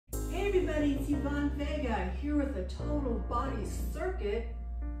everybody, it's Yvonne Vega here with a total body circuit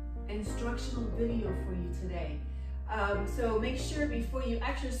instructional video for you today. So make sure before you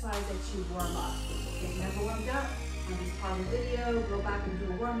exercise that you warm up. If you've never warmed up, just pause the video, go back and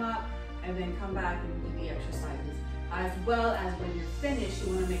do a warm up, and then come back and do the exercises. As well as when you're finished, you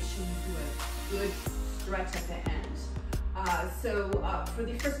want to make sure you do a good stretch at the end. For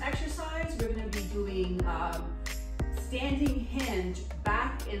the first exercise, we're going to be doing standing hinge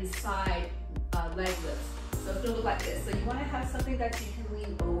back inside leg lifts. So it's going to look like this. So you want to have something that you can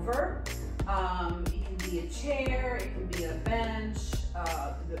lean over. It can be a chair, it can be a bench,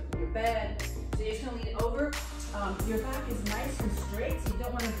 your bed. So you're just going to lean over. Your back is nice and straight, so you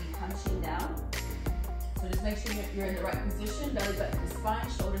don't want to be hunching down. So just make sure you're in the right position, belly button to spine,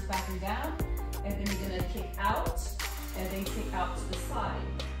 shoulders back and down. And then you're going to kick out, and then kick out to the side.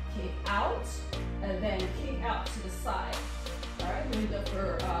 Kick out, and then kick out to the side. All right, we're going to go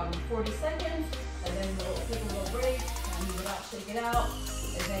for 40 seconds, and then we'll take a little break, and move it out, shake it out,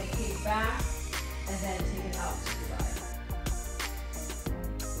 and then kick back, and then take it out to the side.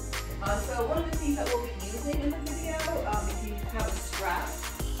 So one of the things that we'll be using in the video, if you have a strap,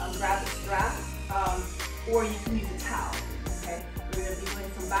 grab the strap, or you can use a towel, okay? We're going to be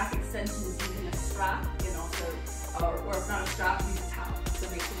doing some back extensions using a strap, and also, or if not a strap, use a towel. So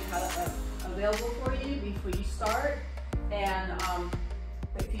make sure you have that available for you before you start. And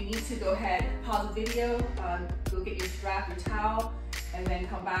if you need to, go ahead, pause the video, go get your strap, your towel, and then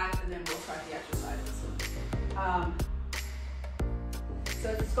come back, and then we'll start the exercises. So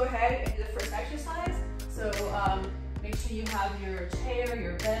let's go ahead and do the first exercise. So make sure you have your chair,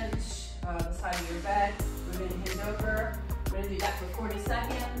 your bench, the side of your bed. We're going to hinge over. We're going to do that for 40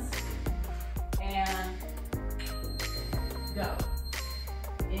 seconds. And go.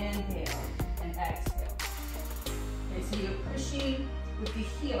 Inhale and exhale. Okay, so you're pushing with the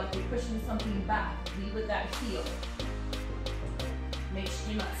heel, like you're pushing something back. Lead with that heel. Make sure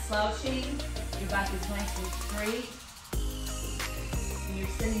you're not slouching. Your back is nice and straight. When you're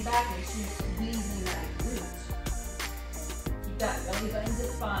sitting back, make sure you're squeezing that glute. Keep that belly button to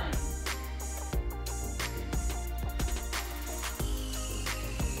spine.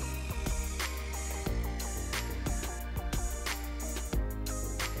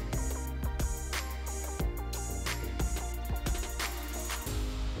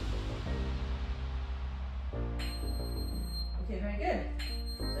 Okay, very good.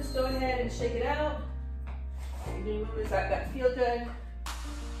 Just go ahead and shake it out. You're doing movements that feel good.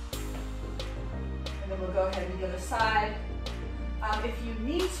 And then we'll go ahead and do the other side. If you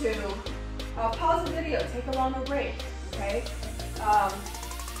need to, pause the video, take a longer break, okay?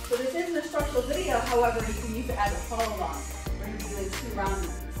 So this is an instructional video, however, you can use it as a follow-along. We're going to be doing 2 round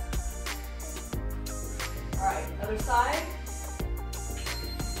movements. All right, other side.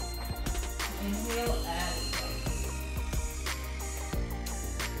 Inhale and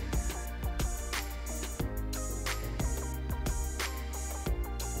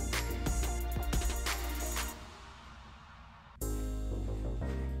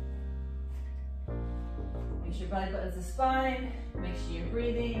your belly button's the spine. Make sure you're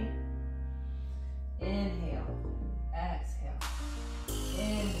breathing. Inhale, exhale.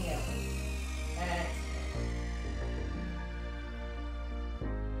 Inhale, exhale.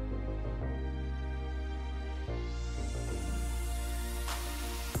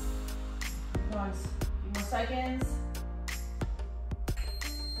 Come on, a few more seconds.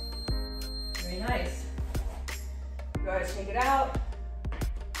 Very nice. Go ahead, shake it out.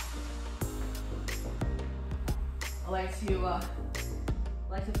 I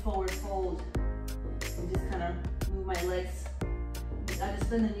like to forward fold and just kind of move my legs. I just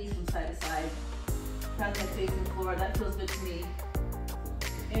bend the knees from side to side. Crown head facing the floor. That feels good to me.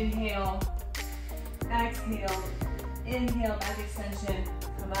 Inhale, exhale, inhale, back extension.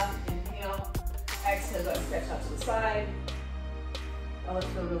 Come up, inhale, exhale, go and stretch out to the side. Oh, let's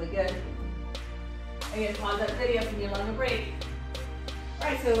feel really good. Again, pause that video if you need a longer break. All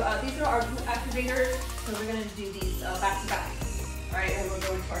right, so these are our glute activators. So we're going to do these back to back. All right, and we'll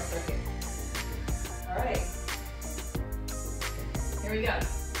go into our circuit. All right. Here we go.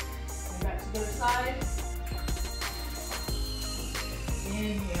 Going back to the other side.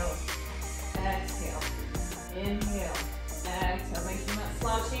 Inhale, exhale. Inhale, exhale. Make sure you're not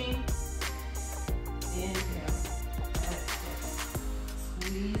slouching. Inhale, exhale.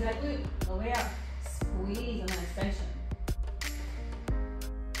 Squeeze that glute all the way out. Squeeze and then extension.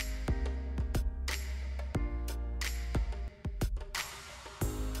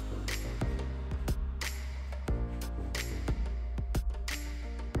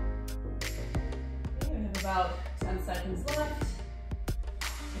 About 10 seconds left.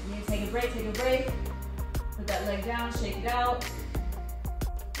 If you need to take a break, take a break. Put that leg down, shake it out.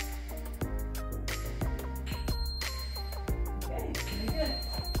 Okay, very good.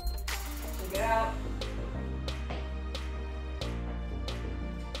 Shake it out.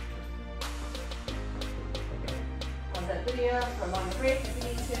 Pause that video for a longer break if you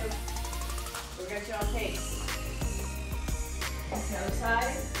need to. We'll get you on pace. The other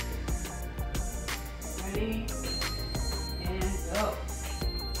side. Ready? And go.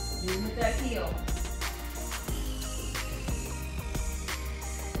 Move with that heel.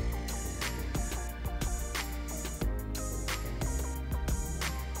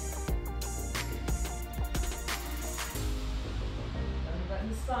 Belly button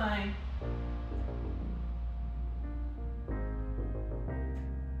the spine.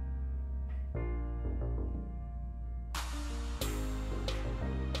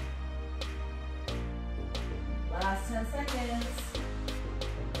 Last 10 seconds.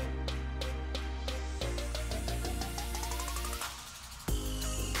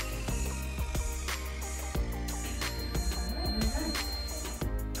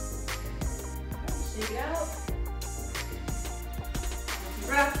 Shake it out. Deep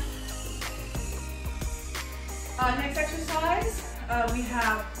breath. Next exercise, we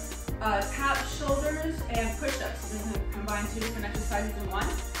have tap shoulders and push-ups. So we're going to combine two different exercises in one.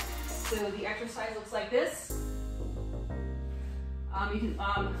 So the exercise looks like this. I'll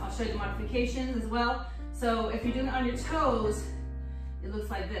show you the modifications as well. So if you're doing it on your toes, it looks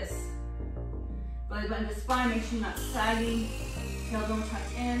like this. Belly button to spine, make sure you're not sagging. Tailbone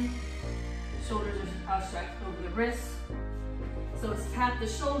tucked in. Shoulders are stretched over the wrists. So it's tap the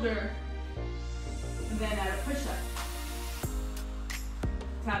shoulder and then add a push-up.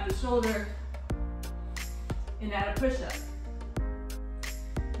 Tap the shoulder and add a push-up.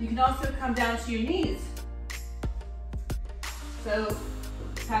 You can also come down to your knees. So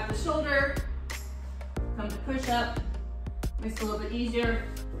tap the shoulder, come to push-up, makes it a little bit easier.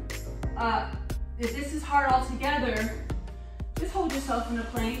 If this is hard altogether, just hold yourself in a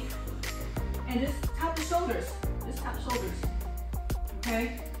plank and just tap the shoulders. Just tap shoulders,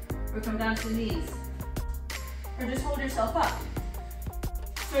 okay? Or come down to the knees. Or just hold yourself up.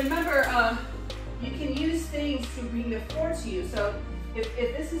 So remember, you can use things to bring the floor to you. So if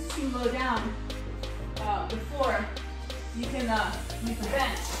this is too low down, the floor, you can use a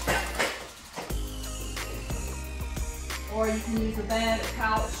bench. Or you can use a bed, a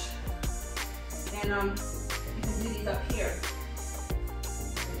couch, and you can do these up here.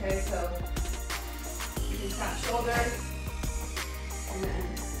 Okay, so you can tap shoulders, and then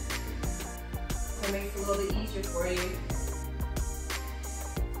it makes it a little bit easier for you.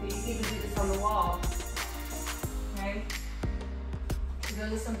 So you can even do this on the wall. Okay? So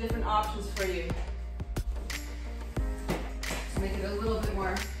those are some different options for you. To make it a little bit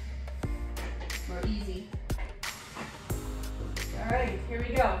more easy. All right, here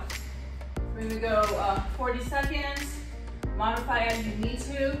we go. We're gonna go 40 seconds. Modify as you need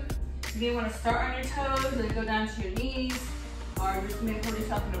to. You may want to start on your toes, then go down to your knees, or just maybe hold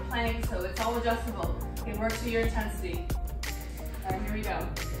yourself in a plank. So it's all adjustable. Okay, work to your intensity. All right, here we go.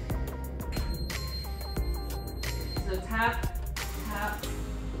 So tap, tap,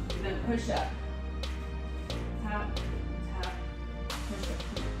 and then push up. Tap, tap, push up.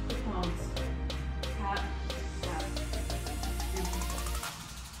 The palms. Tap, tap, and push up.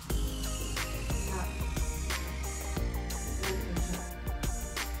 Tap, and push up.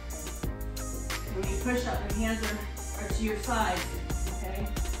 When you push up, your hands are to your sides, okay?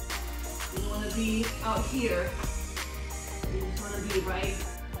 You don't want to be out here. You just want to be right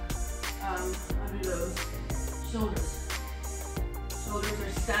under those shoulders. Shoulders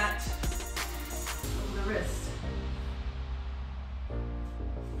are stacked over the wrist.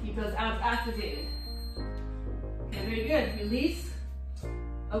 Keep those abs activated. Okay, very good. Release.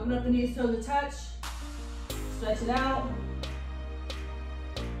 Open up the knees, toes to touch. Stretch it out.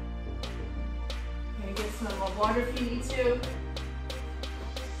 Okay, get some more water if you need to.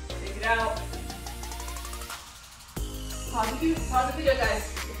 Take it out. Pause the video, guys,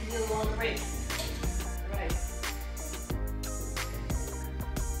 if you need a longer break. All right.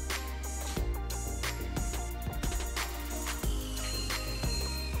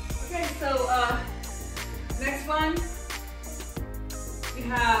 Okay, so next one, we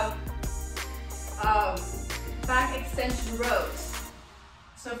have back extension rows.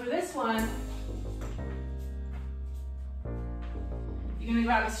 So for this one, you're gonna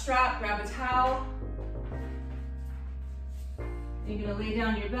grab a strap, grab a towel. You're gonna lay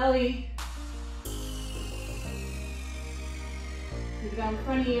down your belly. Put it down in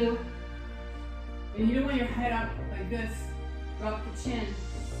front of you. And you don't want your head up like this. Drop the chin.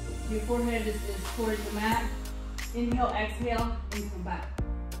 Your forehead is towards the mat. Inhale, exhale, and come back.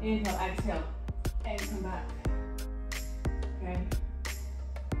 Inhale, exhale, and come back. Okay.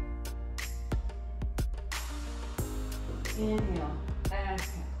 Inhale,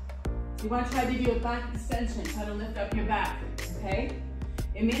 exhale. So you want to try to do a back extension. Try to lift up your back, okay?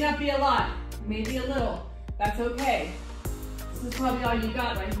 It may not be a lot. It may be a little. That's okay. This is probably all you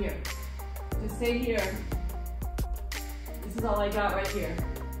got right here. Just stay here. This is all I got right here.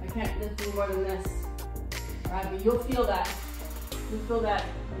 I can't lift any more than this. All right, but you'll feel that. You'll feel that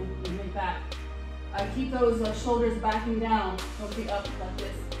in your mid-back. Keep those shoulders backing down. Don't be up like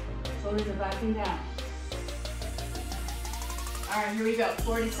this. Shoulders are backing down. All right, here we go.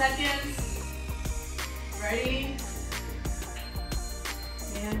 40 seconds. Ready?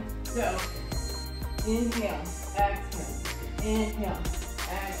 And go. Inhale, exhale. Inhale,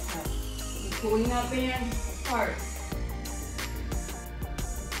 exhale. You're pulling that band apart.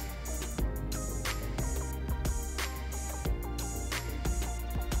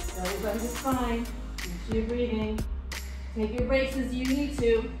 Everybody's fine. Make sure you're breathing. Take your breaks as you need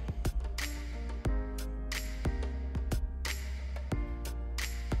to.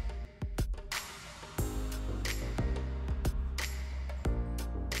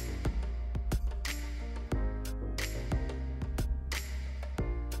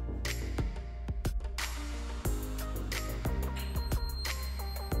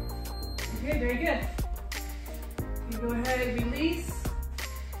 Okay, very good. You go ahead and release.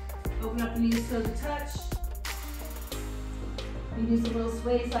 Open up the knees so to touch. You do some little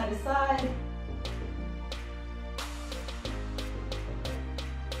sway side to side.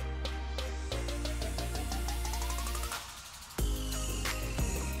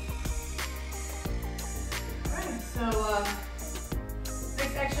 Alright, so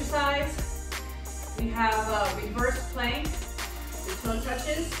next exercise, we have reverse plank. The toe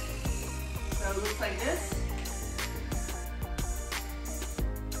touches. So it looks like this.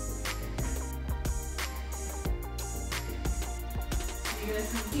 You're gonna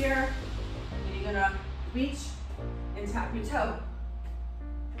come here, and you're gonna reach and tap your toe,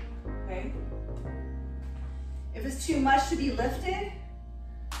 okay? If it's too much to be lifted,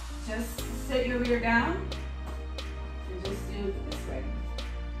 just sit your rear down, and just do it this way.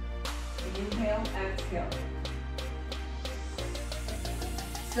 Inhale, exhale.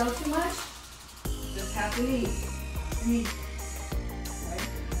 Still too much? Just tap the knees.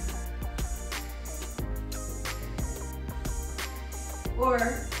 Or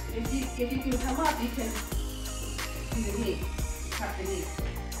if you can come up, you can do the knee, tap the knee.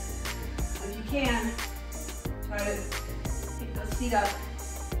 If you can, try to pick those feet up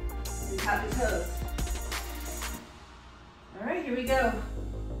and tap the toes. All right, here we go.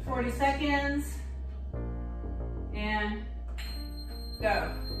 40 seconds, and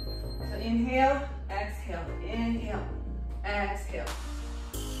go. So inhale, exhale, inhale, exhale.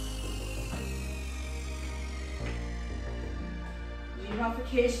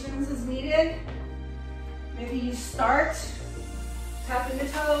 Modifications as needed. Maybe you start tapping the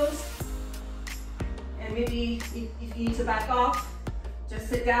toes, and maybe if you need to back off, just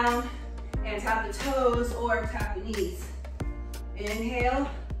sit down and tap the toes or tap the knees. Inhale,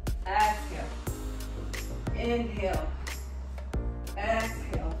 exhale. Inhale,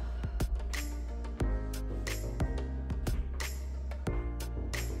 exhale.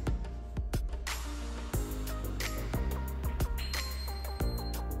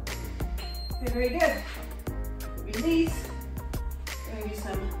 Okay, very good. Release. We're going to use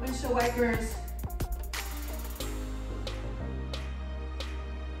some windshield wipers.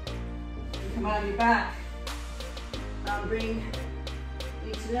 And come out on your back. Bring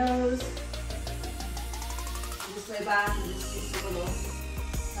knee to nose. And just lay back and just do some little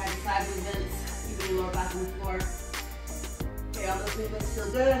side-to-side movements. Keeping your lower back on the floor. Okay, all those movements feel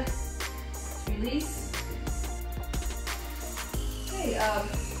good. Release. Okay,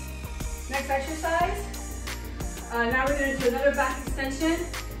 next exercise. Now we're going to do another back extension,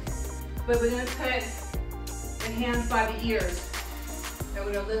 but we're going to put the hands by the ears. And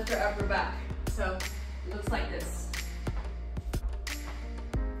we're going to lift our upper back. So it looks like this.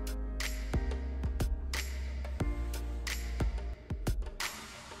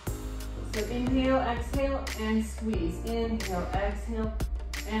 So inhale, exhale, and squeeze. Inhale, exhale,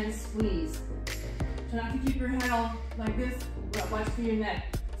 and squeeze. Try not to keep your head all like this. Watch for your neck.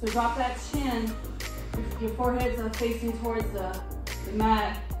 So drop that chin. Your forehead's facing towards the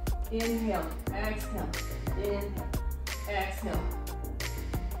mat. Inhale, exhale, inhale, exhale.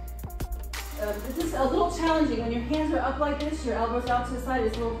 This is a little challenging. When your hands are up like this, your elbows out to the side,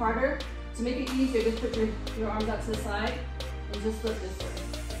 it's a little harder. To make it easier, just put your arms out to the side and just lift this way.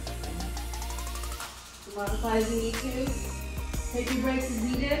 Modify as you need to. Take your breaks as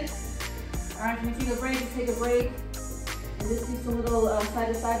needed. All right, if you take a break, just take a break. And just do some little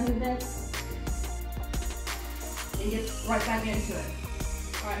side-to-side movements. And get right back into it.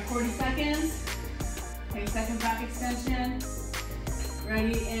 All right, 40 seconds. Take a second back extension.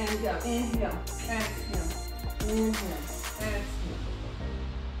 Ready, and go. Inhale, exhale, inhale, exhale.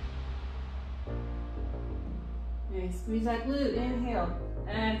 Okay, squeeze that glute. Inhale,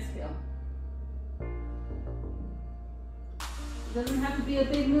 exhale. It doesn't have to be a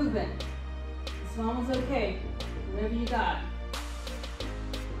big movement. Small is okay. Whatever you got.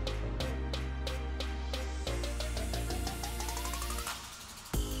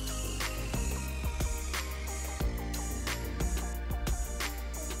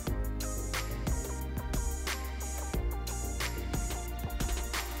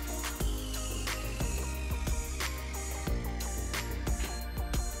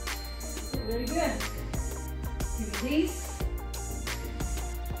 Very good. Release.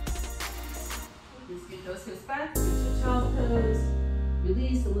 Just get those hips back. Get your child's pose.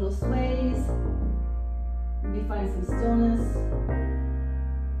 Release, a little sways. Maybe find some stillness.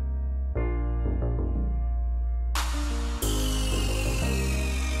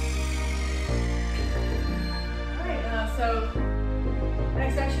 All right. So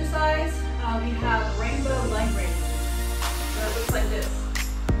next exercise, we have rainbow leg raises. So it looks like this.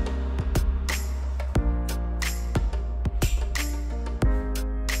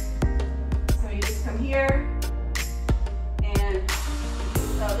 Here and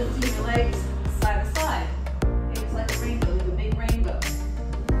lifting your legs side to side. Okay, it's like a rainbow, like a big rainbow.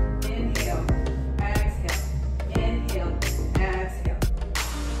 Inhale, exhale, inhale, exhale.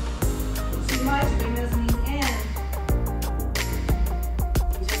 Too much, bring those knees in.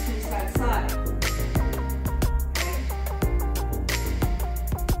 And just move side to side. Okay.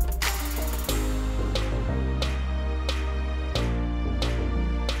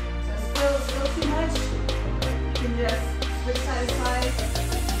 So still too much. You can just switch side to side,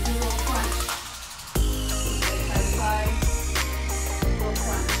 do a little crunch. Side to side, a little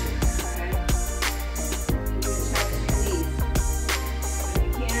crunch, okay? And do the chest to your knees. If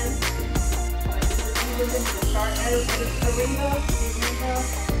you can, just start at a rainbow, big rainbow,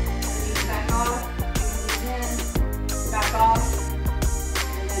 and you back off, bring the knees in, back off,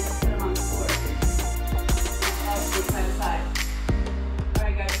 and then just put them on the floor. Switch side to side. All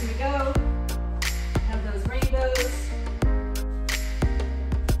right, guys, here we go. Have those rainbows.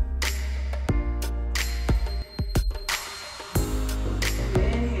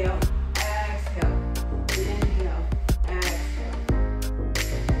 Inhale, exhale, inhale, exhale.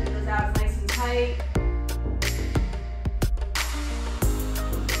 Keep those abs nice and tight.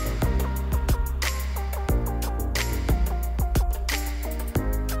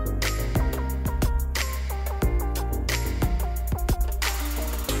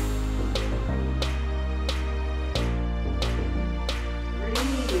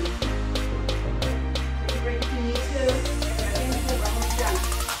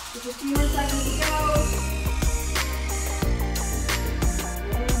 A few more seconds to go.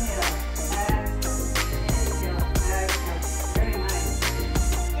 Inhale, exhale, exhale. Very nice.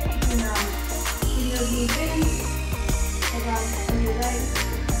 Okay, you can bring those knees in. Hold on on your legs.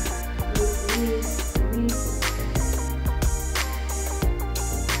 Release, release.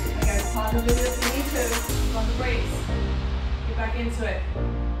 Okay, guys, pause the video if you need to. Keep on the brakes. Get back into it.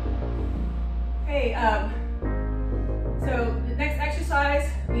 Okay, so the next exercise,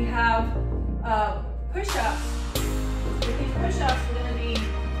 we have push-ups. With these push-ups, we're going to be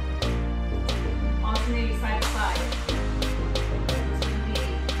alternating side to side. It's going to be,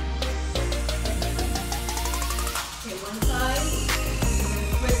 okay, one side, and then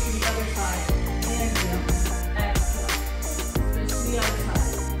switch to the other side. Inhale, exhale. Switch to the other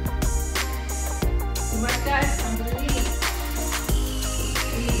side. Too much, guys? I'm going to lead.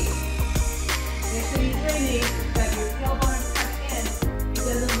 Lead. Make sure you turn these, that your tailbone is tucked in. It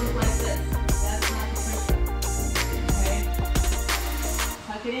doesn't look like this. That's not the push-up. Okay?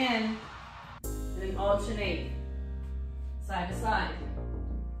 Tuck it in, and then alternate side to side.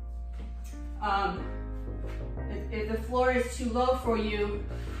 If the floor is too low for you,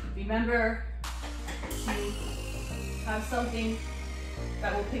 remember to have something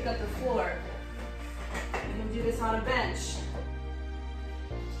that will pick up the floor. You can do this on a bench.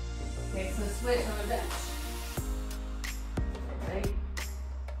 Okay, so switch on a bench. Okay.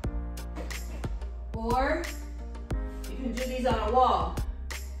 Or you can do these on a wall.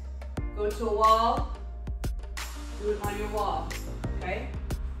 Go to a wall, do it on your wall. Okay?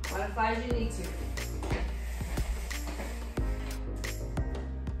 Modify as you need to.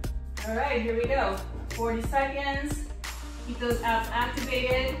 All right, here we go. 40 seconds. Keep those abs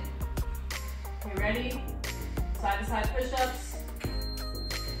activated. Okay, ready? Side to side push-ups.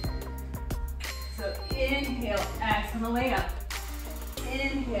 So inhale, exhale on the way up.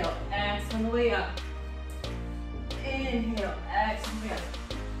 Inhale, exhale on the way up. Inhale, exhale on the way up.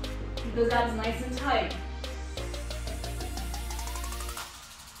 Keep those abs nice and tight.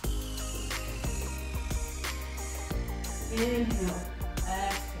 Inhale,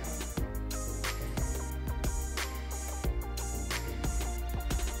 exhale.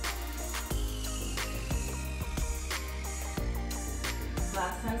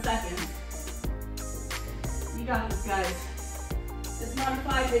 Last 10 seconds. You got this, guys. Just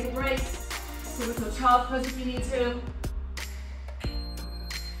modify, take a break. Go to a child's pose if you need to.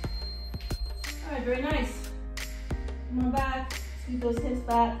 All right, very nice. Come on back, scoot those hips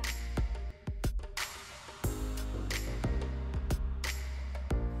back.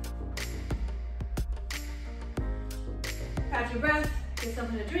 Catch your breath, get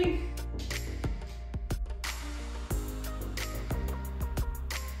something to drink.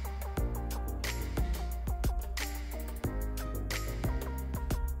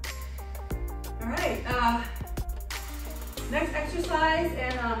 All right, next exercise,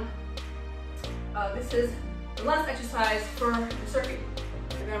 and this is the last exercise for the circuit.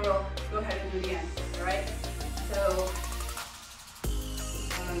 And then we'll go ahead and do it again, all right? So,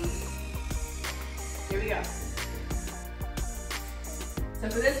 here we go. So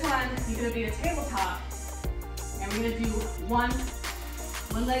for this one, you're gonna be at a tabletop, and we're gonna do one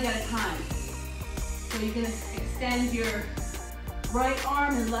leg at a time. So you're gonna extend your right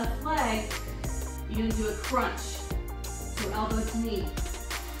arm and left leg. You're gonna do a crunch. So elbow to knee.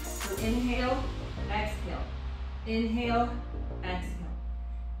 So inhale, exhale. Inhale, exhale.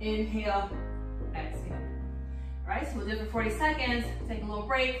 Inhale, exhale. All right, so we'll do it for 40 seconds. Take a little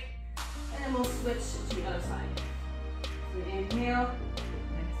break, and then we'll switch to the other side. So inhale,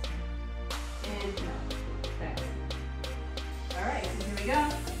 inhale, exhale. All right, so here we go.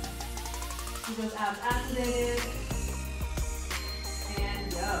 Keep those abs activated.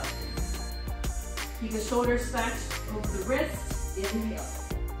 And go. Keep the shoulders stacked over the wrist. Inhale,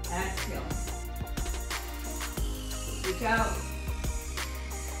 exhale. Reach out.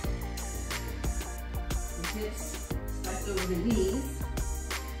 The hips stacked over the knees.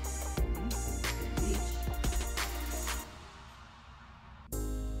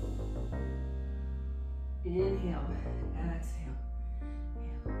 Inhale, exhale,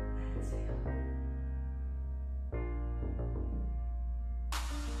 inhale, exhale.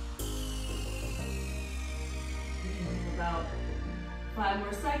 About 5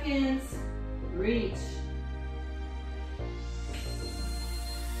 more seconds. Reach.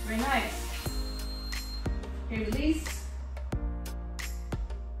 Very nice. Okay, release.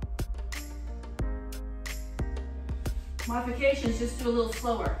 Modifications, just do a little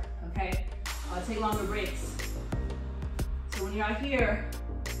slower, okay? Take longer breaks. So when you're out here,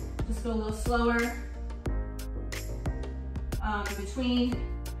 just go a little slower. In between,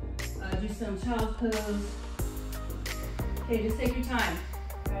 do some child's pose. Okay, just take your time,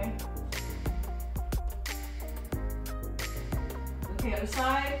 okay? Okay, other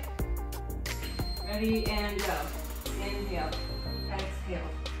side. Ready, and go. Inhale, exhale,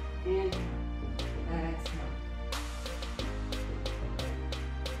 inhale, exhale.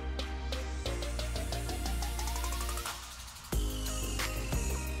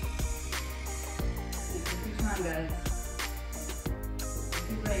 Guys,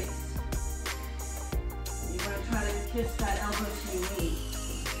 few breaks. You want to try to kiss that elbow to your knee.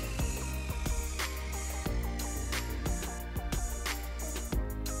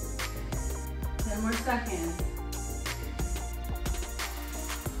 Ten more seconds.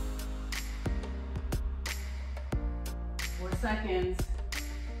 Four seconds.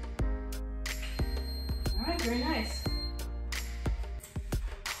 All right, very nice.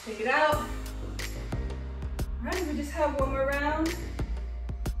 Take it out. All right, we just have one more round.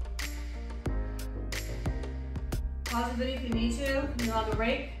 Pause the video if you need to. You'll have a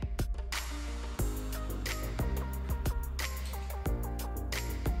break.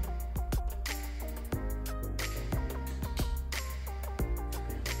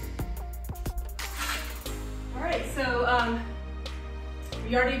 All right, so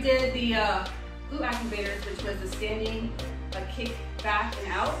we already did the glute activators, which was the standing, kick back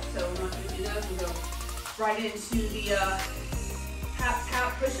and out. So we're not going to do those. We'll go right into the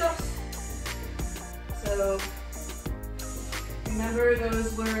tap push-ups. So remember,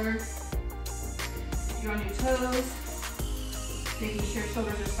 those were, if you're on your toes, making sure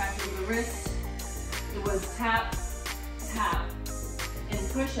shoulders are stacked over the wrist. It was tap, tap, and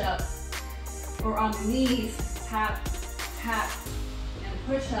push-up, or on the knees, tap, tap, and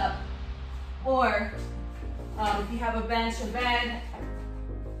push up. Or if you have a bench or bed,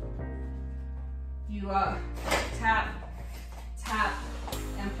 you tap, tap,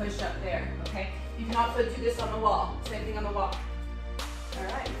 and push up there, okay? You can also do this on the wall, same thing on the wall. All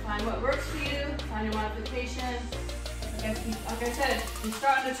right, find what works for you, find your modification. Like I said, you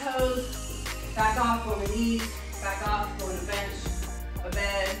start on the toes, back off, go on the knees, back off, go on a bench, a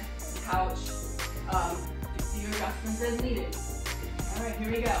bed, a couch. Do your adjustments as needed. All right,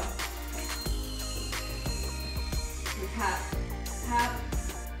 here we go. So tap, tap,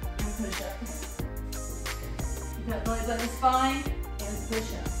 and push up. Keep that belly button spine, and push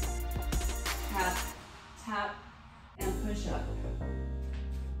up. Tap, tap, and push up.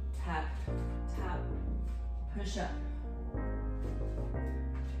 Tap, tap, push up.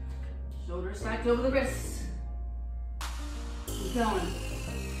 Shoulders stacked over the wrists. Keep going.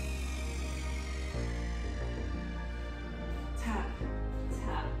 Tap,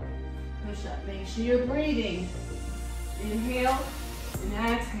 tap, push up. Make sure you're breathing. Inhale and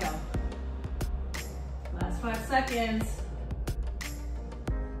exhale. Last 5 seconds.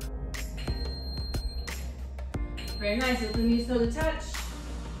 Very nice. Let the knees go to touch.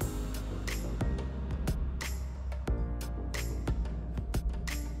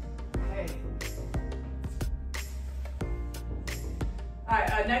 Okay. All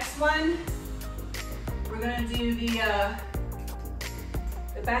right. Next one, we're gonna do the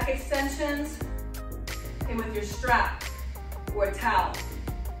back extensions. Okay, with your strap or a towel.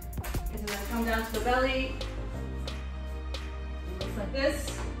 Okay, so we're gonna come down to the belly. It looks like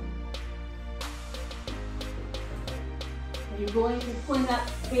this. And you're going to pull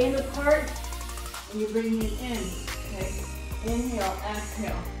that band apart and you're bringing it in. Okay, inhale,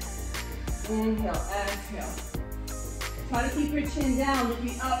 exhale. Inhale, exhale. Try to keep your chin down,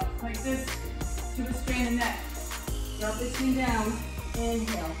 looking up like this to restrain the neck. Drop the chin down.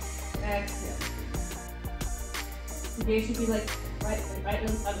 Inhale, exhale. The gaze should be like right in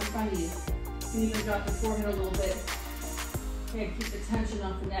front of you. You can even drop the forehead a little bit. Okay, keep the tension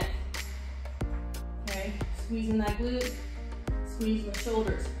off the neck. Okay, squeezing that glute, squeeze the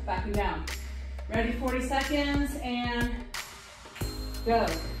shoulders, backing down. Ready, 40 seconds, and go.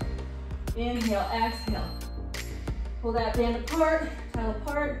 Inhale, exhale. Pull that band apart, towel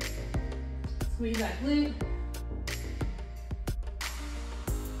apart, squeeze that glute.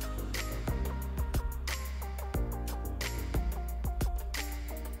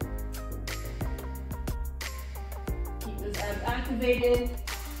 Activated.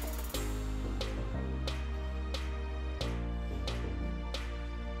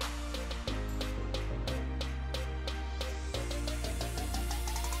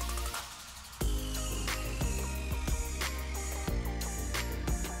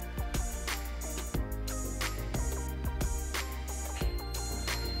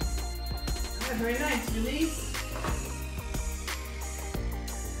 Right, very nice. Release.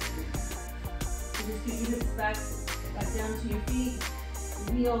 So just keep your hips back down to your feet,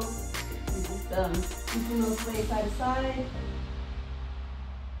 your heels, and just keeping those sway side to side.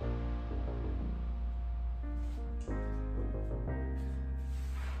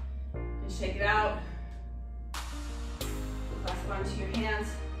 And shake it out. Clasp onto your hands.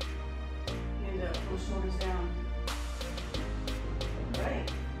 Hand up, pull shoulders down. All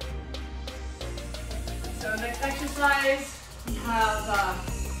right. So next exercise, we have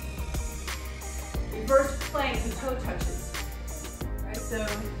reverse plank and toe touches. Right, so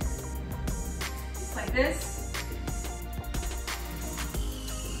it's like this.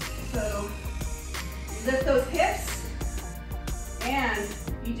 So you lift those hips and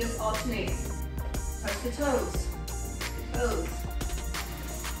you just alternate. Touch the toes, toes.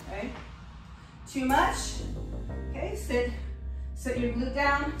 Okay. Too much. Okay, sit your glute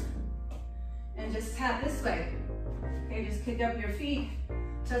down and just tap this way. Okay, just kick up your feet,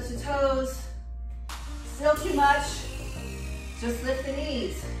 touch the toes. Still too much. Just lift the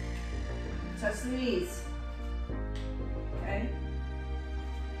knees. Touch the knees. Okay.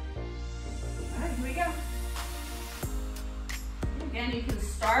 All right, here we go. Again, you can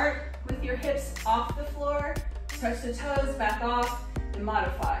start with your hips off the floor, touch the toes, back off, and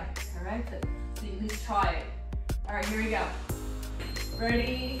modify. All right, so you at least try it. All right, here we go.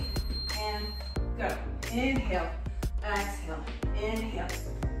 Ready, and go. Inhale, exhale, inhale,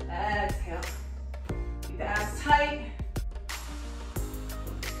 exhale. Keep the abs tight.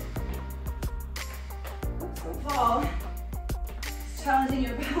 Oops, don't fall. It's challenging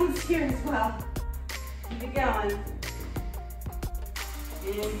your balance here as well. Keep it going.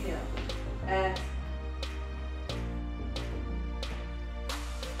 Inhale, exhale.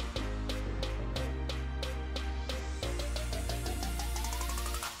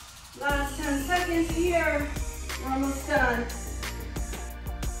 10 seconds here. We're almost done.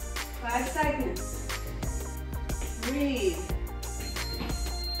 5 seconds. Breathe.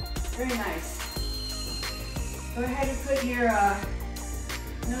 Very nice. Go ahead and put your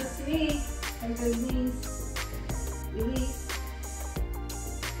nose to knee, and those knees. Release.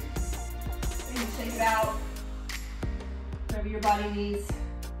 And shake it out. Whatever your body needs.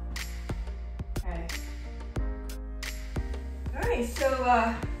 Okay. All right, so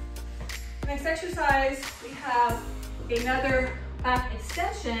next exercise, we have another back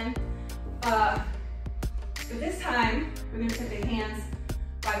extension. But this time, we're going to put the hands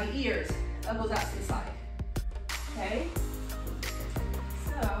by the ears, elbows out to the side. Okay?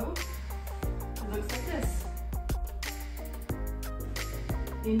 So, it looks like this.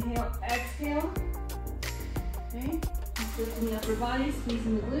 Inhale, exhale. Okay? Just lifting the upper body,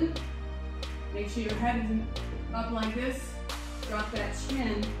 squeezing the glute. Make sure your head is up like this. Drop that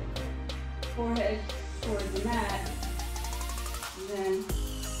chin, forehead towards the mat. And then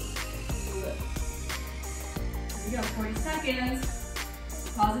lift. Here we go, 40 seconds.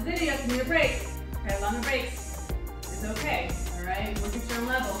 Pause the video if you need a break. Okay, longer breaks. It's okay, all right? Work at your own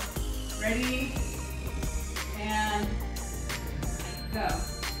level. Ready? And go.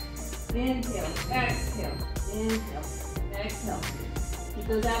 Inhale, exhale, inhale, exhale. Keep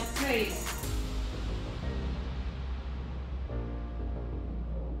those abs straight.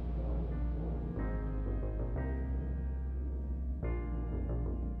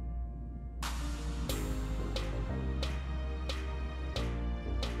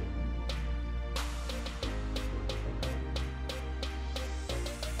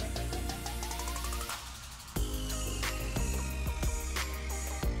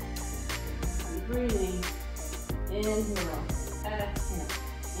 Breathing. Inhale, exhale,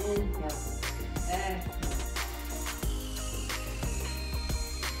 inhale, exhale.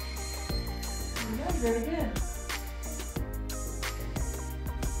 Okay, very good.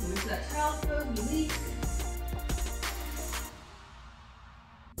 Move that child pose, release.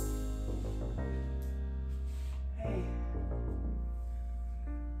 Okay.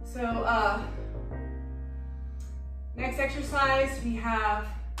 So, next exercise we have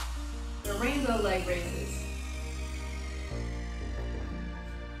the rainbow leg raises.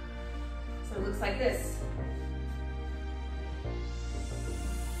 So it looks like this.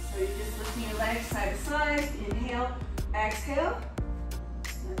 So you're just lifting your legs side to side. Inhale, exhale.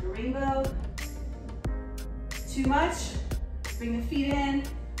 Another rainbow. Too much, bring the feet in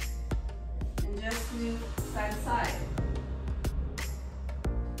and just move side to side.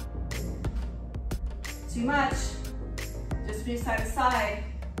 Too much, just move side to side.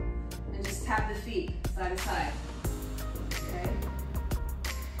 Just tap the feet side to side. Okay?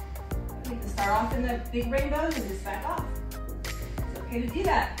 We can start off in the big rainbows and just back off. It's okay to do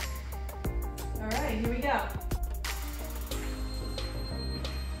that. All right, here we go.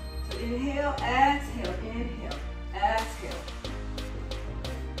 So inhale, exhale, inhale, exhale.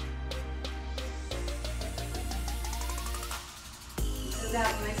 Keep those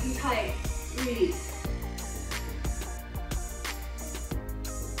abs nice and tight. Breathe.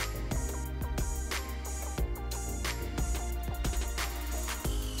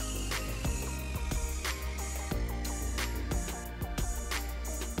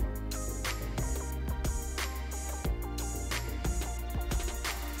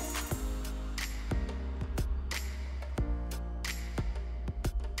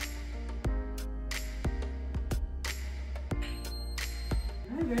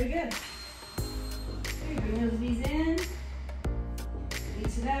 Very good. Okay, bring those knees in. Knee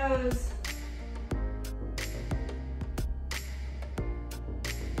to nose.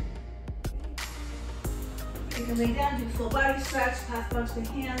 Okay. You can lay down, do a full body stretch, clasp onto the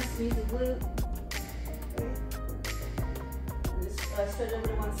hands, squeeze the glute. Okay. And just stretch over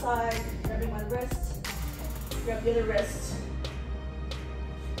to one side, grabbing one wrist, grab the other wrist.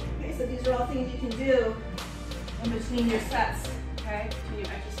 Okay, so these are all things you can do in between your sets. Okay, between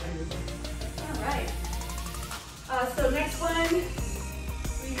your exercises. All right. So next one,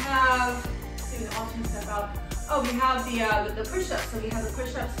 we have, maybe the alternate step out. Oh, we have the push-ups. So we have the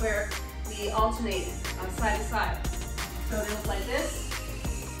push-ups where we alternate side to side. So they look like this.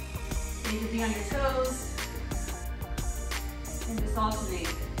 So you can be on your toes and just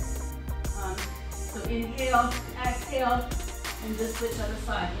alternate. So inhale, exhale, and just switch other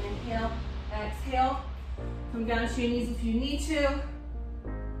side. Inhale, exhale. Come down to your knees if you need to.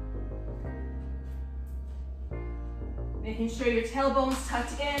 Making sure your tailbone's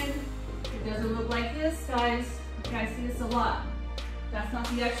tucked in. It doesn't look like this, guys. Okay, I see this a lot. That's not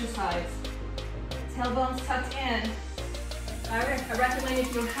the exercise. Tailbone's tucked in. right, I recommend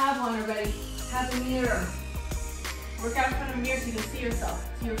if you have one already, have a mirror. Work out in front of a mirror so you can see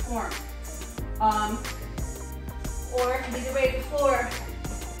yourself, see your form. Or either way, the floor,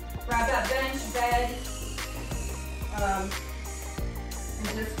 grab that bench, bed, and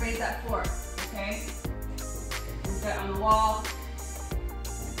just raise that floor, okay? Use that on the wall.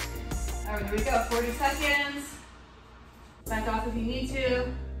 All right, here we go, 40 seconds. Back off if you need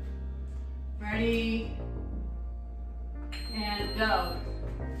to. Ready, and go.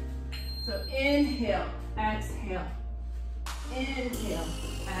 So inhale, exhale, inhale,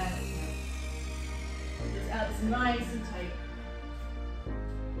 exhale. Just abs nice and tight.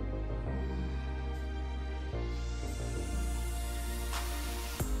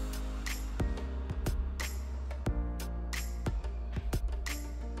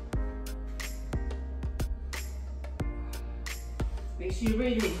 Make sure you're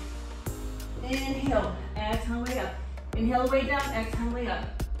breathing. Inhale, exhale, way up. Inhale, way down, exhale, way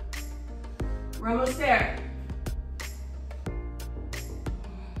up. We're almost there.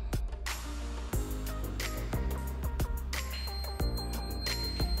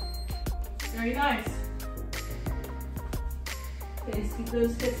 Very nice. Okay, scoop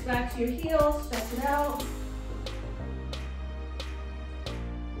those hips back to your heels, stretch it out.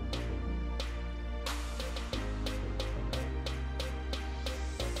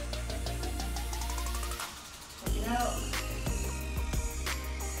 Check it out.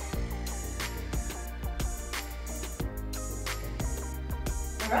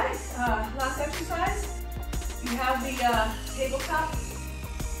 All right, last exercise. You have the tabletop.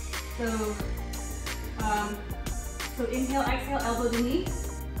 So inhale, exhale, elbow to knee.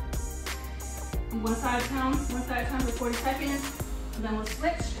 Do one side at a time for 40 seconds, and then we'll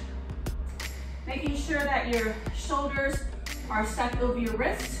switch. Making sure that your shoulders are stacked over your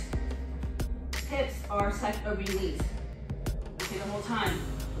wrists, hips are stacked over your knees. Okay, the whole time.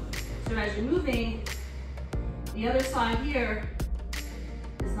 So as you're moving, the other side here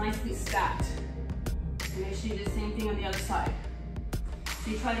is nicely stacked. And make sure you do the same thing on the other side.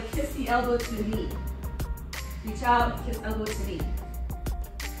 So you try to kiss the elbow to the knee. Reach out, kiss elbow to knee.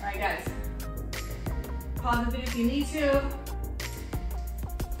 All right, guys. Pause the video if you need to.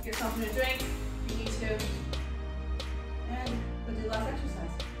 Get something to drink if you need to. And we'll do the last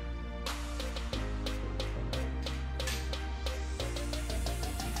exercise.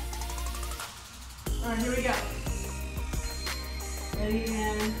 All right, here we go. Ready,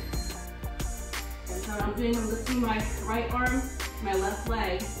 and so what I'm doing, I'm lifting my right arm, my left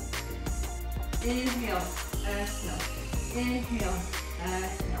leg. Inhale, exhale, inhale,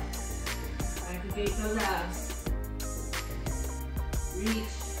 exhale. Activate those abs.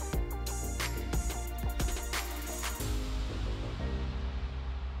 Reach.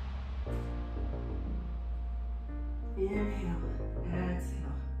 Inhale,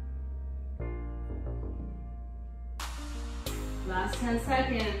 exhale. Last 10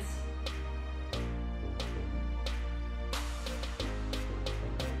 seconds.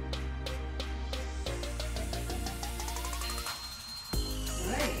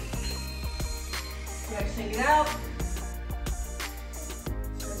 Shake it out,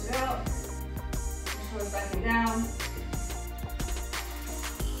 stretch it out, shoulders back and down.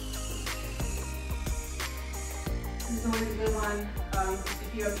 This is always a good one.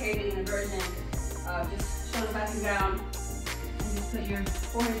 If you're okay getting an inversion, just shoulders back and down, and just put your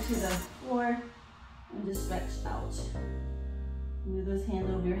forehead to the floor and just stretch out. Move those hands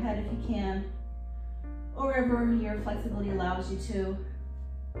over your head if you can, or wherever your flexibility allows you to.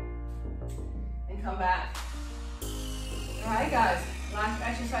 Come back. All right, guys, last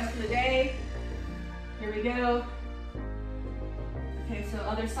exercise for the day. Here we go. Okay, so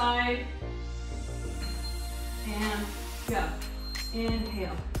other side. And go.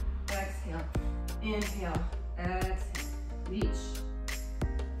 Inhale, exhale, inhale, exhale. Reach,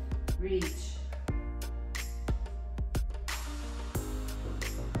 reach.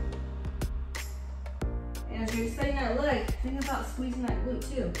 And as you're extending that leg, think about squeezing that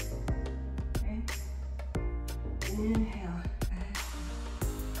glute too. Inhale, exhale.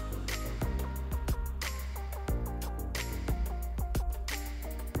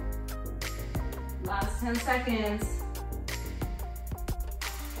 Last 10 seconds.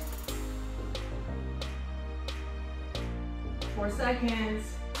 Four seconds.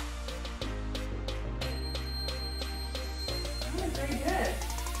 Oh, very good.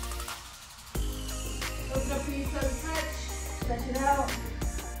 Open up your knees, toes touch. Stretch it out.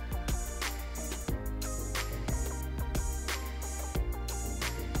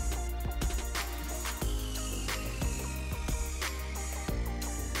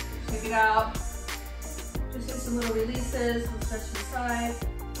 Check it out. Just hit some some little releases. We'll stretch to the side,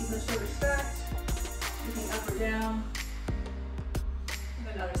 keeping the shoulders stacked, looking up or down.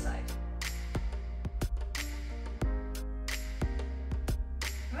 And another side.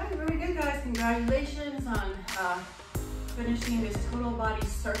 All right, very good, guys. Congratulations on finishing this total body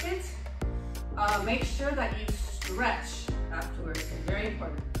circuit. Make sure that you stretch afterwards. It's very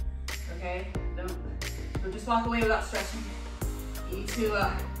important. Okay? Don't just walk away without stretching. You need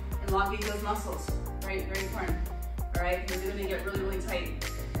to elongate those muscles. Very, very important. All right? Because they're going to get really, really tight.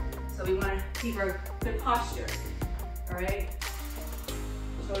 So we want to keep our good posture. All right?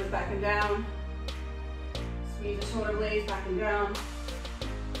 Shoulders back and down. Squeeze the shoulder blades back and down.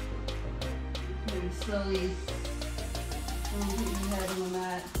 And slowly put your head on the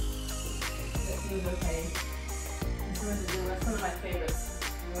mat. That feels okay. That's one of my favorites.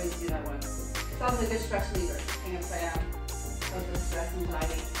 I always do that one. It's also a good stress lever. Hang upside down. Goes with stress and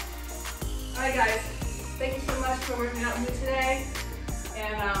anxiety. All right, guys. Thank you so much for working out with me today.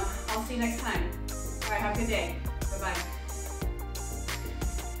 And I'll see you next time. All right, have a good day. Bye-bye.